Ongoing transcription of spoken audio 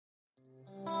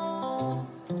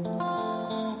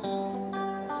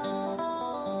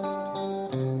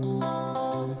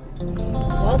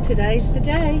Today's the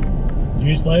day.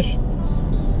 Newsflash.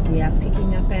 We are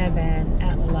picking up our van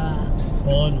at last.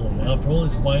 Finally, after all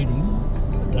this waiting,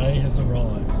 the day has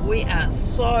arrived. We are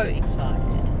so excited.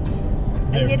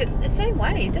 And yet, the same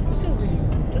way, it doesn't feel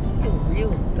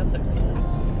real, does it really?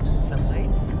 In some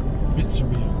ways. A bit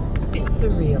surreal. A bit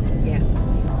surreal, yeah.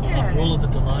 After all of the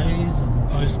delays and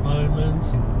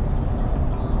postponements and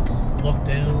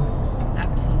lockdown.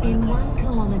 Absolutely. In 1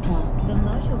 kilometre, the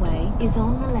motorway is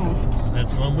on the left. And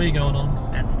that's the one we're going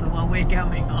on. That's the one we're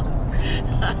going on.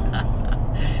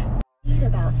 Need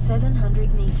about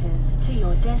 700 metres to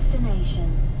your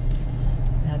destination.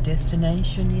 Our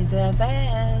destination is our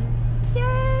van.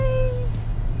 Yay!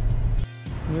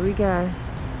 Here we go.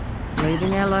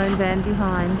 Leaving our lone van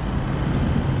behind.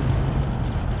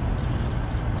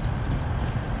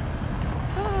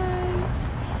 Hi!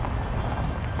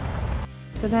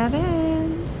 It's our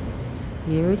van.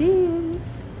 Here it is.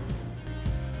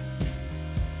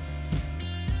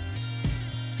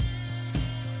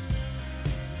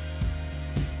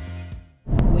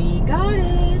 We got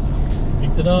it.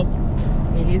 Picked it up.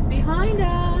 It is behind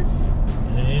us.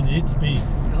 And it's big.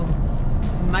 Oh,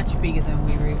 it's much bigger than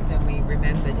we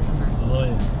remembered, isn't it? Oh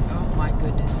yeah. Oh my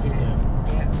goodness,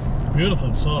 yeah. It's beautiful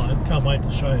inside. Can't wait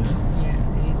to show you. Yeah,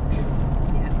 it is beautiful.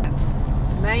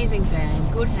 Yeah. Amazing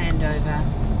van, good handover,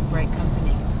 great company.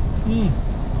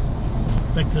 So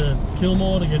back to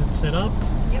Kilmore to get it set up.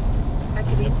 Yep, back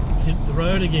it in. Hit the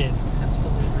road again.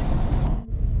 Absolutely.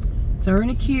 So we're in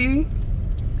a queue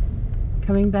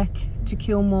coming back to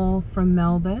Kilmore from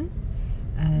Melbourne,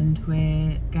 and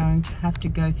we're going to have to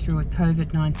go through a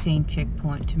COVID-19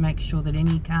 checkpoint to make sure that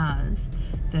any cars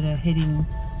that are heading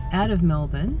out of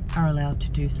Melbourne are allowed to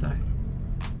do so.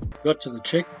 Got to the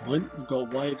checkpoint and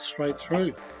got waved straight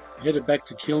through. Headed back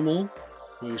to Kilmore,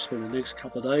 where we spent the next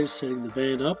couple of days setting the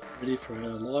van up, ready for our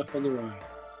life on the road.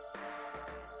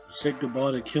 We said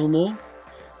goodbye to Kilmore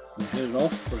and headed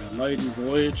off for our maiden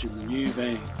voyage in the new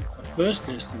van. Our first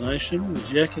destination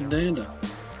was Yakandanda,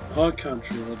 High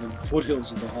Country, or the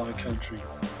foothills of the High Country.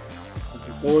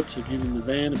 Looking forward to giving the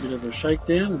van a bit of a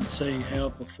shakedown and seeing how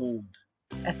it performed.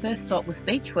 Our first stop was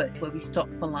Beechworth, where we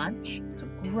stopped for lunch.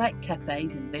 Some great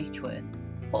cafes in Beechworth.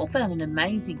 Paul found an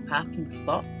amazing parking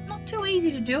spot. Not too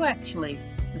easy to do actually,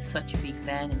 with such a big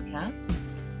van and car.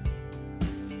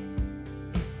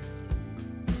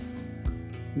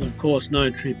 And of course, no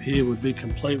trip here would be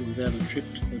complete without a trip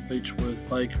to the Beechworth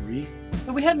Bakery.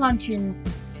 So we had lunch in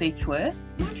Beechworth.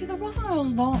 Mind you, there wasn't a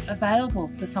lot available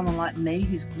for someone like me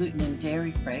who's gluten and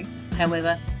dairy free.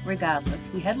 However, regardless,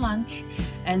 we had lunch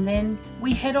and then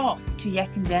we head off to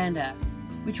Yakandanda,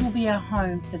 which will be our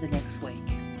home for the next week.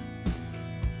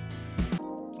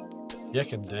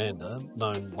 Yakandanda,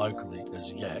 known locally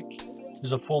as Yak,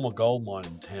 is a former gold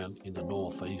mining town in the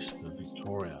northeast of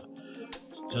Victoria.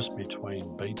 It's just between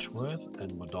Beechworth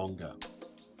and Wodonga.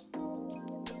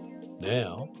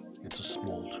 Now, it's a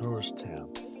small tourist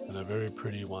town, and a very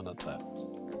pretty one at that.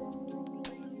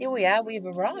 Here we are, we've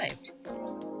arrived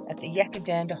at the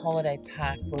Yakandanda Holiday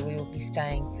Park, where we will be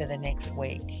staying for the next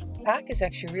week. The park is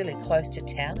actually really close to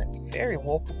town. It's very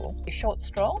walkable. A short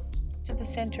stroll to the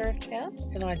centre of town.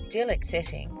 It's an idyllic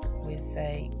setting with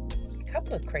a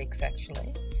couple of creeks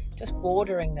actually, just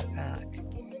bordering the park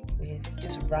with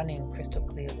just running crystal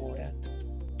clear water.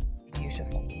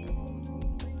 Beautiful.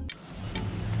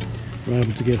 We're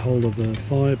able to get hold of a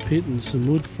fire pit and some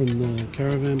wood from the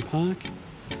caravan park.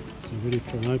 So ready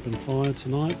for an open fire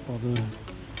tonight by the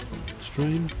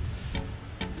stream.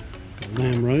 Got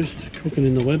lamb roast cooking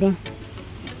in the Weber.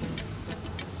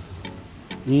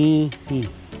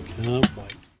 Can't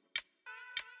wait.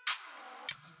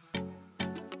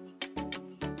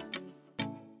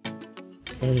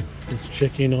 Okay, let's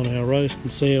check in on our roast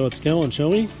and see how it's going,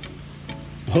 shall we?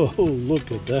 Oh,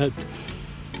 look at that.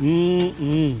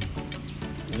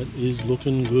 That is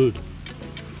looking good.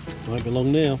 Won't be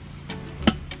long now.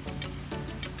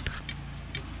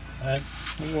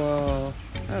 Whoa,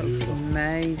 that looks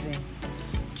amazing.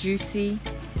 Juicy,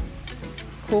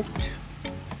 cooked.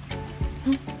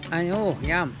 And oh,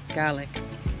 yum, garlic.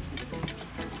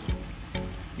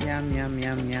 Yum, yum,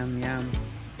 yum, yum, yum.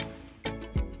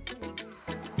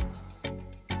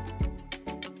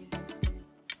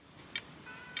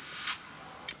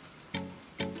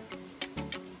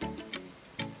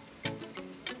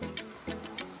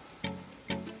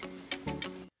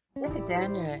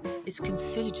 Yakandanda is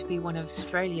considered to be one of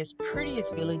Australia's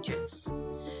prettiest villages,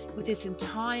 with its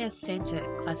entire centre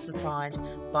classified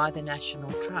by the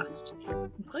National Trust,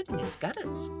 including its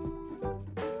gutters.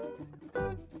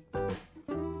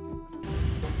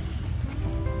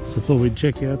 So I thought we'd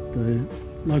check out the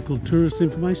local tourist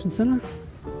information centre.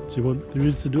 See what there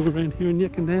is to do around here in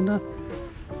Yakandanda.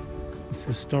 This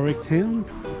historic town.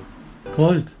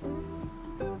 Closed.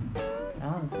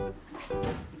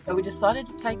 So we decided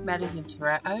to take matters into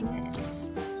our own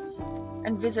hands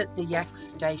and visit the Yak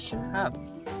Station Hub,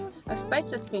 a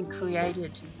space that's been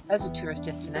created as a tourist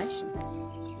destination.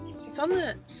 It's on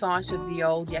the site of the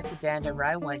old Yakandanda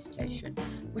railway station,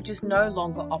 which is no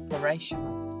longer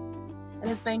operational and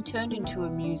has been turned into a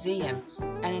museum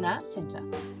and an art centre.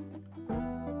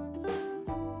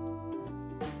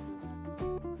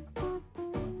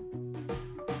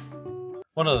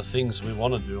 One of the things we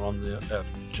want to do on our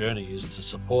journey is to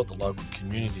support the local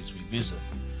communities we visit.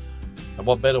 And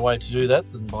what better way to do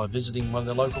that than by visiting one of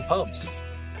their local pubs?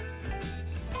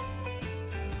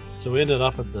 So we ended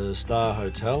up at the Star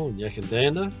Hotel in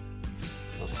Yakandanda.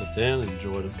 I sat down and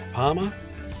enjoyed a parma.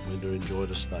 Linda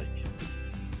enjoyed a steak.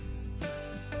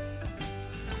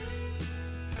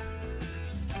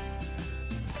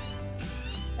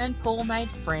 And Paul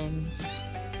made friends.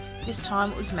 This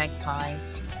time it was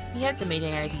magpies. He had the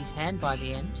meeting out of his hand by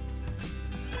the end.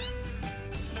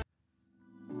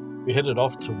 We headed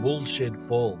off to Woolshed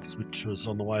Falls, which was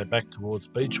on the way back towards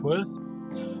Beechworth.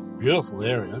 Beautiful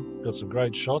area, got some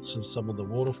great shots of some of the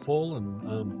waterfall and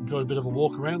enjoyed a bit of a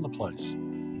walk around the place.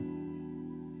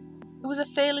 It was a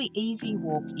fairly easy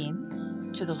walk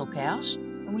in to the lookout,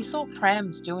 and we saw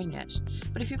prams doing it.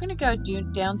 But if you're going to go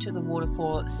down to the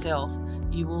waterfall itself,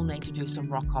 you will need to do some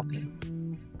rock hopping.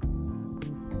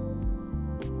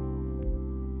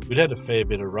 We'd had a fair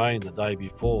bit of rain the day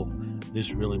before.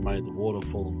 This really made the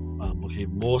waterfall look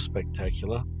even more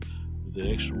spectacular, with the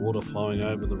extra water flowing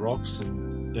over the rocks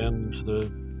and down into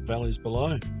the valleys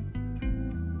below.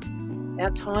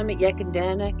 Our time at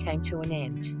Yakandanda came to an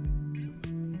end.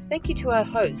 Thank you to our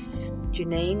hosts,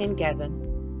 Janine and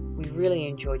Gavin. We really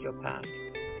enjoyed your park.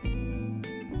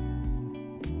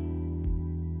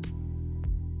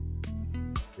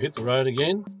 We hit the road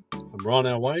again and we're on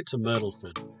our way to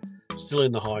Myrtleford, still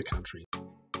in the High Country.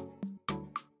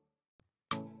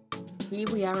 Here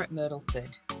we are at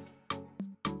Myrtleford.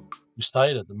 We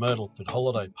stayed at the Myrtleford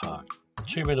Holiday Park, a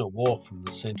 2-minute walk from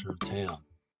the centre of town.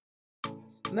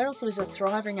 Myrtleford is a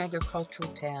thriving agricultural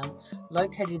town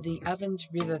located in the Ovens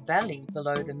River Valley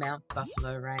below the Mount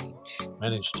Buffalo Range.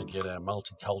 Managed to get our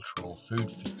multicultural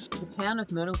food fix. The town of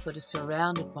Myrtleford is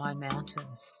surrounded by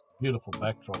mountains. Beautiful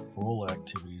backdrop for all the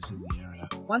activities in the area.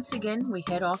 Once again, we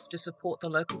head off to support the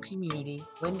local community.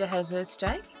 Wenda has her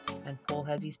steak and Paul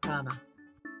has his parma.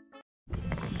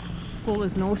 Paul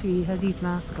is naughty, he has his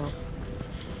mask off.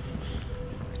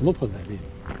 I'll put that in.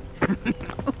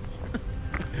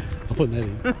 I'll put that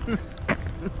in.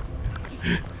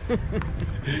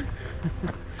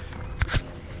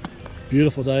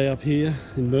 Beautiful day up here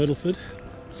in Myrtleford.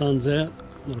 Sun's out,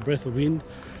 not a breath of wind.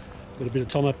 Got a bit of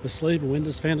time up our sleeve and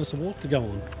Wenda's found us a walk to go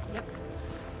on. Yep.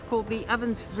 It's called the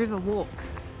Ovens River Walk.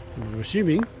 And we're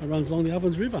assuming it runs along the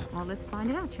Ovens River. Well, let's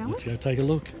find out, shall we? Let's go take a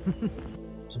look.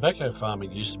 Tobacco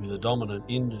farming used to be the dominant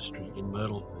industry in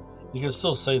Myrtleford. You can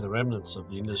still see the remnants of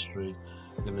the industry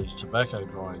in these tobacco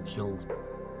drying kilns.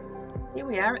 Here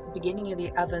we are at the beginning of the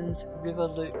Ovens River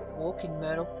Loop Walk in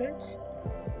Myrtleford.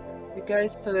 It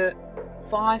goes for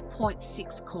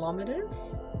 5.6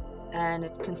 kilometres and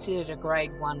it's considered a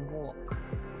grade 1 walk.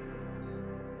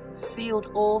 It's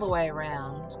sealed all the way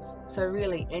around, so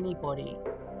really anybody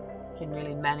can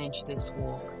really manage this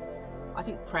walk. I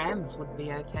think prams would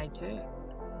be okay too.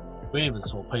 We even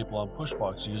saw people on push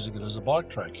bikes using it as a bike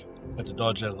track. Had to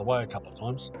dodge out of the way a couple of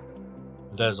times.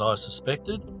 And as I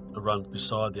suspected, it runs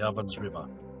beside the Ovens River.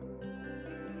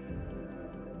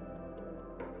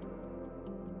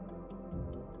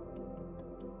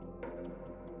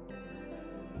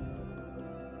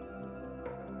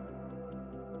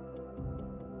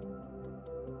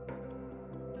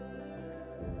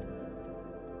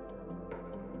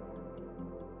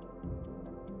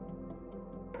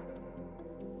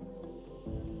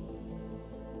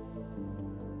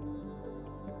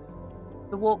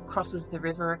 The walk crosses the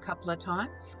river a couple of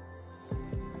times.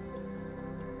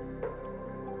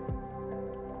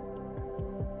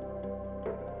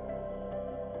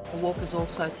 The walk is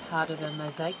also part of the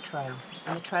Mosaic Trail,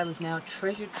 and the trail is now a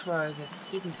treasure trove of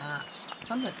hidden art.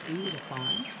 Some that's easy to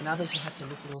find, and others you have to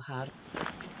look a little harder.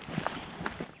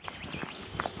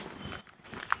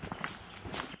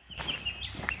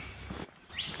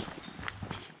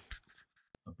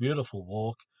 A beautiful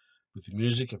walk with the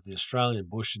music of the Australian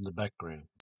bush in the background.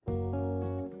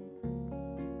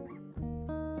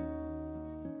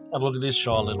 Have a look at this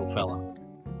shy little fella.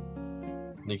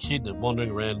 And they're kid wandering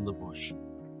around in the bush.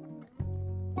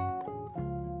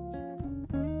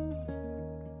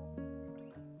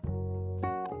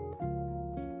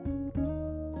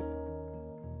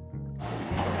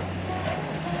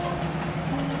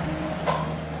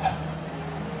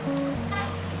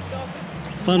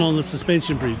 fun on the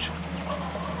suspension bridge.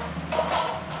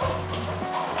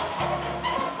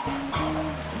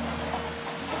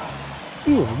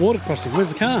 Ooh, a water crossing.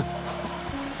 Where's the car?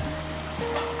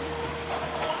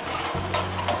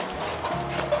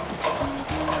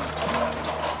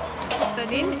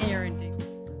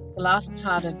 The last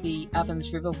part of the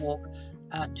Ovens River Walk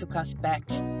took us back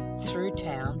through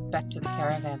town, back to the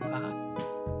caravan park.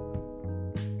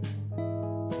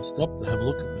 We stopped to have a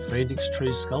look at the Phoenix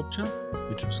tree sculpture,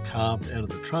 which was carved out of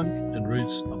the trunk and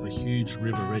roots of a huge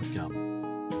river redgum.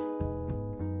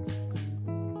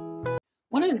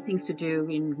 One of the things to do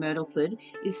in Myrtleford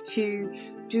is to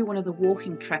do one of the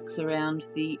walking tracks around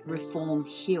the Reform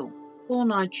Hill. Paul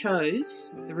and I chose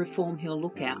the Reform Hill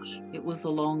Lookout. It was the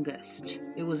longest.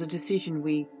 It was a decision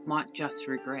we might just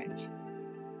regret.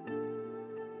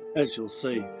 As you'll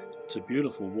see, it's a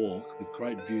beautiful walk with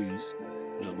great views,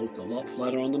 and it looked a lot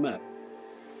flatter on the map.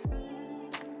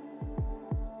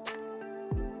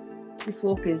 This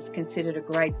walk is considered a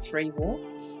grade 3 walk,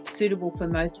 suitable for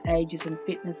most ages and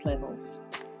fitness levels.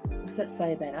 What's that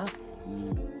say about us?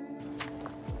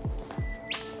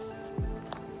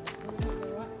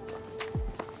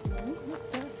 What's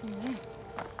that in there?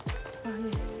 Oh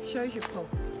yeah, shows your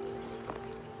pulse.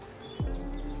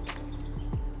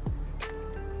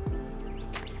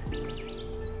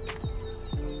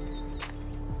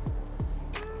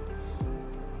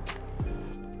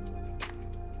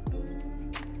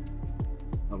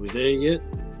 Are we there yet?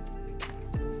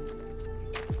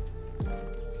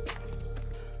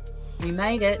 We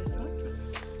made it.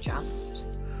 Just.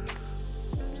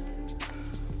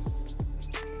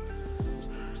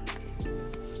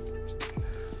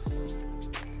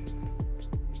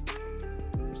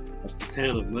 That's the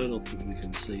town of Myrtleford we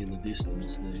can see in the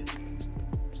distance there.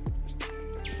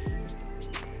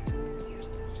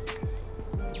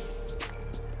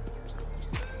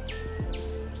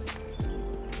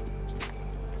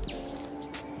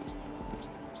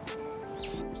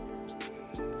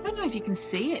 I don't know if you can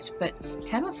see it, but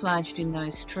camouflaged in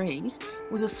those trees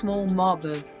was a small mob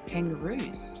of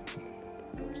kangaroos.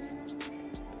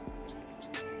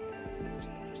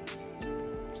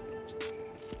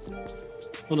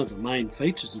 One of the main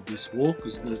features of this walk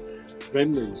is the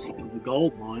remnants of the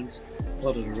gold mines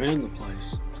dotted around the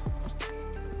place.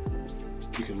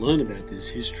 You can learn about this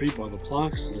history by the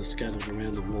plaques that are scattered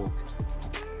around the walk.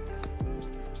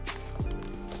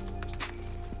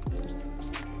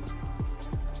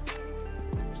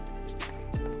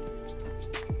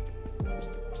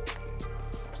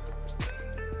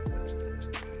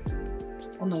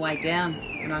 On the way down,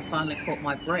 when I finally caught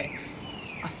my breath,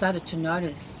 I started to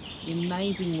notice the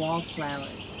amazing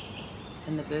wildflowers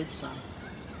and the birdsong.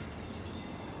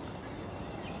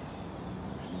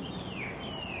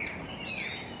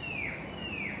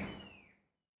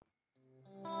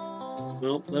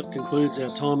 Well, that concludes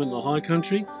our time in the High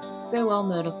Country. Farewell,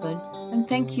 Myrtleford, and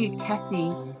thank you,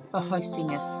 Kathy, for hosting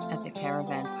us at the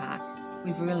caravan park.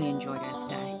 We've really enjoyed our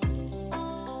stay.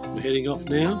 We're heading off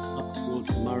now, up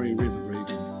towards the Murray River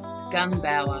region.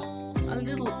 Gunbower, a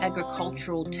little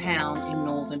agricultural town in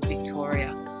northern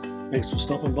Victoria. Thanks for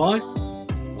stopping by.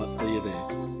 Might see you there.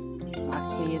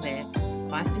 Might see you there.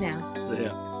 Bye for now. See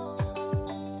ya.